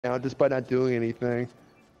now just by not doing anything.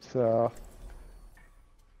 So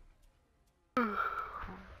I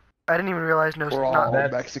didn't even realize no. we're all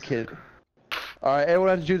Mexican. All right, everyone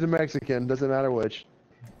has to choose a Mexican. Doesn't matter which.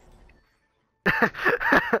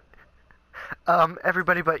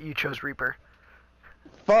 Everybody but you chose Reaper.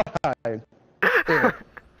 Fine. Yeah,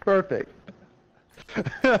 perfect.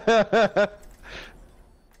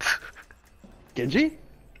 Genji?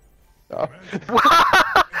 Oh.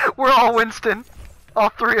 We're all Winston. All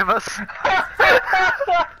three of us.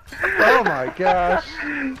 Oh my gosh.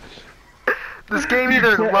 This game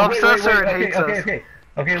either loves us or it hates us.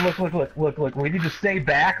 Okay, look. We need to stay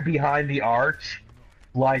back behind the arch.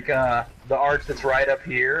 Like, the arch that's right up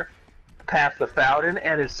here. Past the fountain,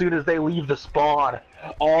 and as soon as they leave the spawn,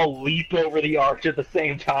 all leap over the arch at the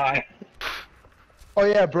same time. Oh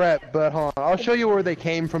yeah, Brett, but hold on. I'll show you where they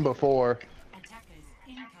came from before.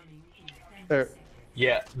 There.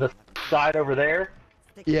 Yeah, the side over there?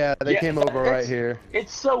 Yeah, they came over right here.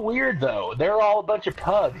 It's so weird, though. They're all a bunch of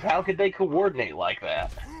pugs. How could they coordinate like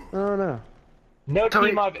that? I don't know. No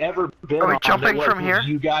team I've ever been on jumping that from here?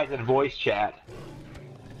 you guys in voice chat.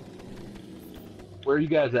 Where are you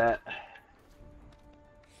guys at?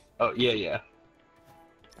 Oh, yeah.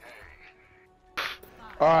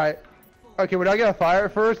 Alright. Okay, we're not gonna fire it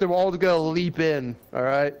first, and we're all just gonna leap in,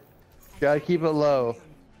 alright? Gotta keep it low.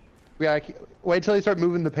 We gotta wait till they start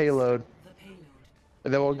moving the payload.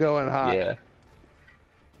 And then we'll go in hot. Yeah.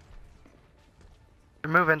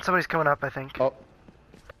 They're moving. Somebody's coming up, I think. Oh.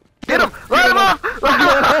 Get him! Light him up!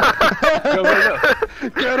 Go.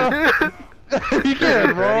 Get him! You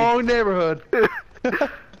can't. Wrong neighborhood.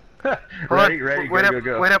 Ready, go. Wait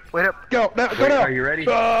up. Go now. Are you ready?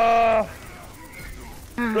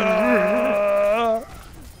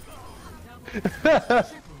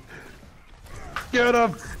 Get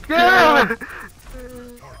him! Yeah!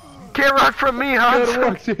 Can't run from me, Hans.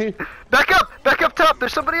 Back up top.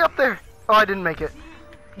 There's somebody up there. Oh, I didn't make it.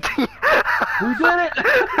 We did it!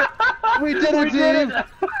 We did it, team!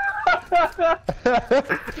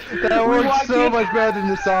 That works so much better than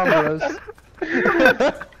the Sombras.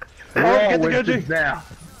 Oh, get the Genji! Now.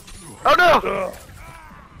 Oh no!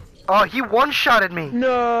 Oh, he one-shotted me.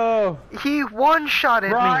 No! He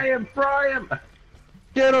one-shotted me. Fry him!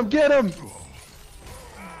 Get him!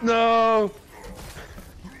 No!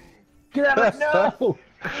 Get out of no!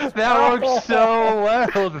 That works so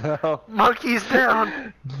well, though. Monkeys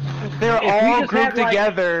down. They're all grouped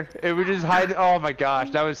together, and we just hide. Oh my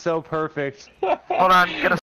gosh, that was so perfect. Hold on, gotta